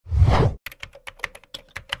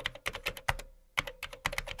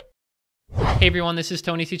Hey everyone, this is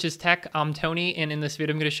Tony Teaches Tech. I'm Tony, and in this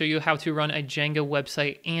video I'm going to show you how to run a Django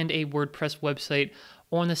website and a WordPress website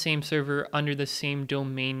on the same server under the same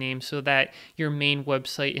domain name, so that your main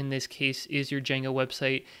website in this case is your Django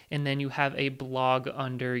website, and then you have a blog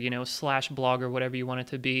under, /blog or whatever you want it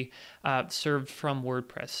to be, served from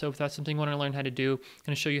WordPress. So if that's something you want to learn how to do, I'm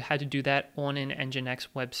going to show you how to do that on an Nginx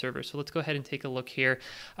web server. So let's go ahead and take a look here.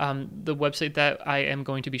 The website that I am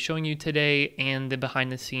going to be showing you today and the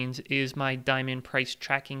behind the scenes is my diamond price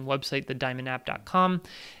tracking website, thediamondapp.com.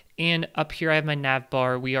 And up here I have my nav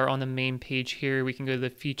bar. We are on the main page here. We can go to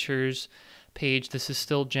the features page. This is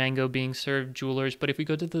still Django being served, jewelers. But if we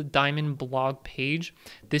go to the diamond blog page,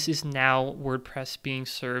 this is now WordPress being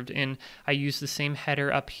served. And I use the same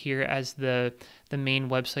header up here as the main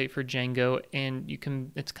website for Django, and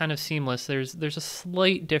it's kind of seamless. There's a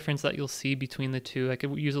slight difference that you'll see between the two. I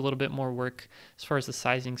could use a little bit more work as far as the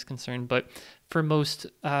sizing is concerned, but for most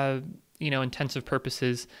intensive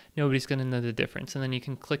purposes, nobody's going to know the difference. And then you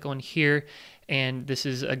can click on here, and this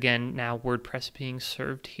is again now WordPress being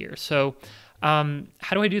served here. So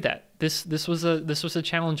how do I do that? This was a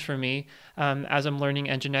challenge for me as I'm learning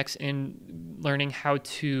Nginx and learning how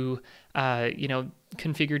to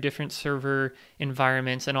configure different server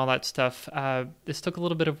environments and all that stuff. This took a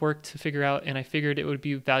little bit of work to figure out, and I figured it would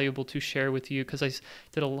be valuable to share with you because I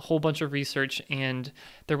did a whole bunch of research and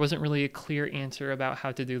there wasn't really a clear answer about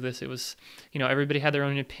how to do this. It was, everybody had their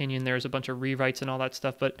own opinion. There was a bunch of rewrites and all that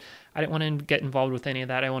stuff, but I didn't want to get involved with any of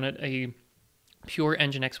that. I wanted a pure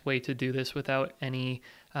Nginx way to do this without any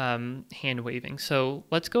hand waving. So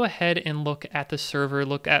let's go ahead and look at the server,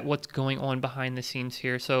 look at what's going on behind the scenes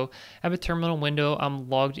here. So I have a terminal window. I'm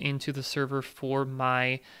logged into the server for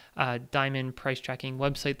my diamond price tracking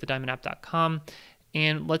website, thediamondapp.com.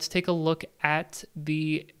 And let's take a look at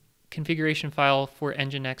the configuration file for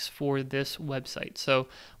Nginx for this website. So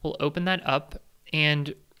we'll open that up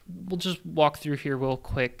and we'll just walk through here real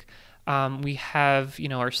quick. We have,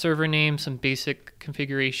 our server name, some basic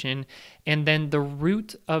configuration, and then the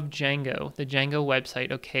root of Django, the Django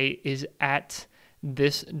website, okay, is at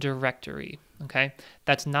this directory, okay?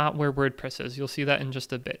 That's not where WordPress is. You'll see that in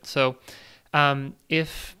just a bit. So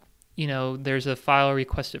if, there's a file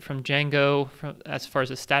requested from Django, as far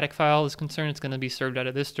as a static file is concerned, it's going to be served out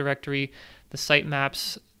of this directory. The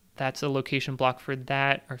sitemaps, that's a location block for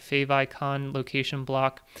that, our favicon location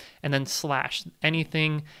block, and then slash.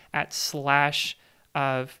 Anything at slash,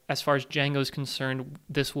 as far as Django is concerned,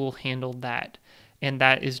 this will handle that. And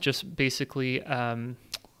that is just basically a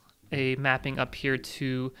mapping up here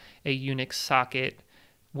to a Nginx socket,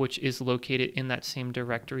 which is located in that same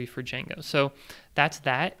directory for Django. So that's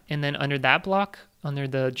that. And then under that block, under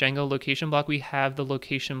the Django location block, we have the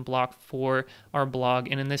location block for our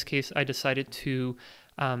blog. And in this case, I decided to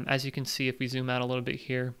as you can see, if we zoom out a little bit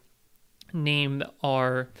here, name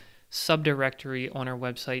our subdirectory on our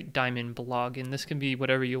website Diamond Blog, and this can be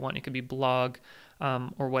whatever you want. It could be blog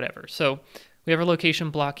or whatever. So we have our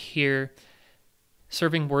location block here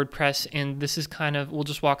serving WordPress, and this is we'll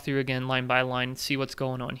just walk through again line by line, see what's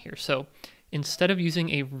going on here. So instead of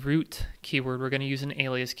using a root keyword, we're going to use an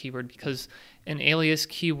alias keyword, because an alias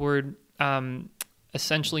keyword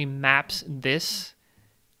essentially maps this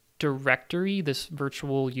directory, this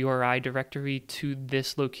virtual URI directory, to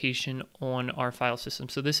this location on our file system.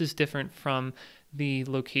 So this is different from the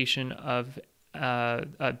location of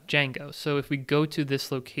Django. So if we go to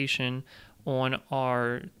this location on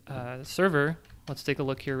our server, let's take a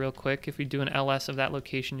look here real quick. If we do an ls of that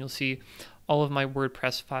location, you'll see all of my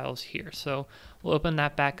WordPress files here. So we'll open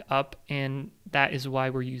that back up, and that is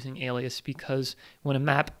why we're using alias, because we want to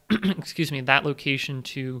map excuse me, that location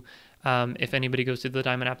to if anybody goes to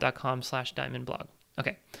thediamondapp.com/diamondblog.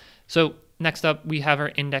 Okay, so next up we have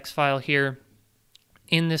our index file here.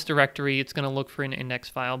 In this directory, it's going to look for an index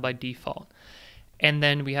file by default. And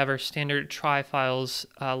then we have our standard try files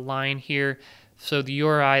line here. So the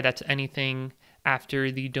URI, that's anything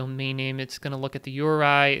after the domain name. It's going to look at the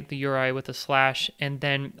URI with a slash, and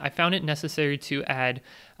then I found it necessary to add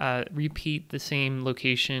repeat the same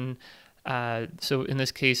location. So in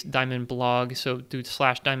this case, diamond blog, so do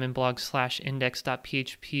 /diamond blog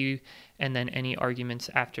 /index.php, and then any arguments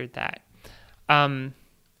after that.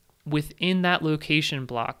 Within that location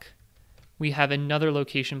block, we have another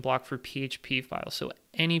location block for PHP files. So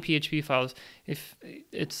any PHP files, if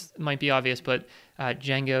it might be obvious, but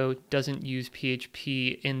Django doesn't use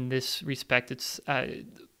PHP in this respect. It's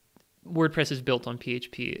WordPress is built on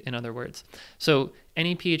PHP, in other words. So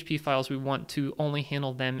any PHP files, we want to only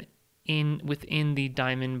handle them within the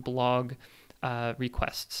Diamond blog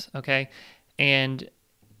requests, okay? And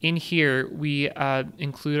in here, we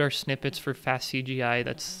include our snippets for fast CGI.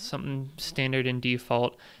 That's something standard and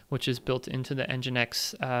default, which is built into the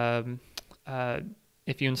Nginx.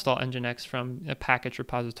 If you install Nginx from a package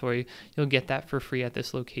repository, you'll get that for free at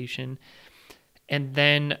this location. And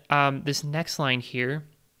then this next line here,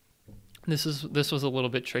 this was a little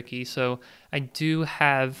bit tricky. So I do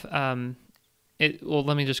have well,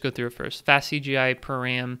 let me just go through it first. Fast CGI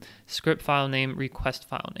param, script file name, request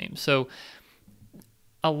file name. So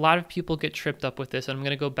a lot of people get tripped up with this. And I'm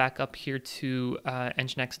going to go back up here to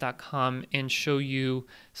nginx.com and show you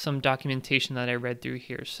some documentation that I read through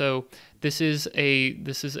here. So this is a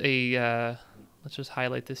let's just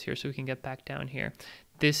highlight this here so we can get back down here.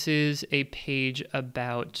 This is a page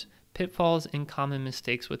about pitfalls and common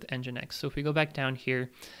mistakes with Nginx. So if we go back down here,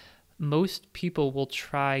 most people will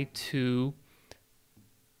try to,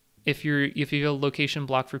 if you have a location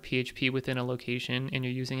block for PHP within a location and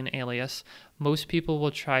you're using an alias, most people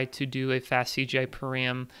will try to do a fast CGI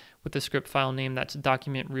param with the script file name that's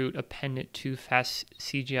document root, append it to fast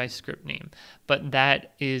CGI script name. But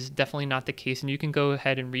that is definitely not the case, and you can go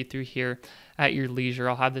ahead and read through here at your leisure.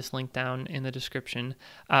 I'll have this link down in the description.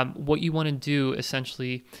 What you want to do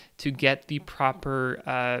essentially to get the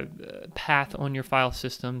proper path on your file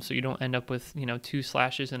system so you don't end up with 2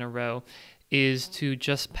 slashes in a row is to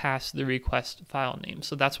just pass the request file name.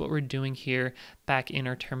 So that's what we're doing here back in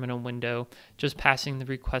our terminal window, just passing the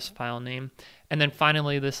request file name. And then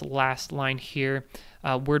finally, this last line here,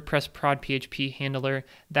 WordPress prod PHP handler,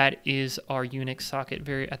 that is our Unix socket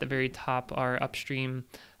at the very top, our upstream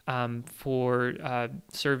for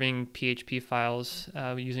serving PHP files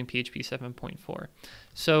using PHP 7.4.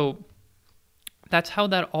 So that's how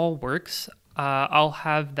that all works. I'll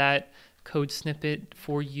have that code snippet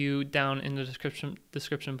for you down in the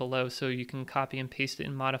description below, so you can copy and paste it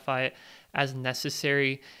and modify it as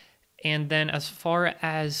necessary. And then as far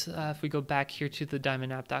as if we go back here to the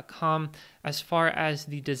diamondapp.com, as far as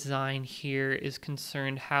the design here is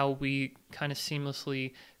concerned, how we kind of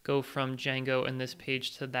seamlessly go from Django and this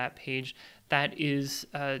page to that page, that is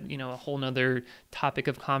a whole nother topic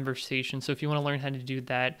of conversation. So if you want to learn how to do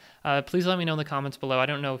that, please let me know in the comments below. I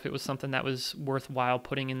don't know if it was something that was worthwhile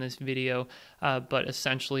putting in this video, but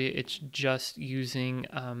essentially it's just using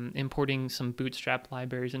importing some Bootstrap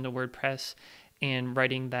libraries into WordPress and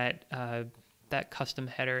writing that custom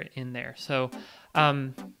header in there. So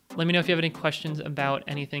let me know if you have any questions about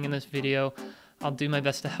anything in this video. I'll do my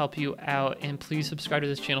best to help you out, and please subscribe to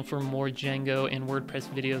this channel for more Django and WordPress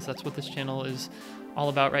videos. That's what this channel is all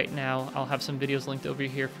about right now. I'll have some videos linked over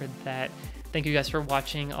here for that. Thank you guys for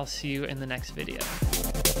watching. I'll see you in the next video.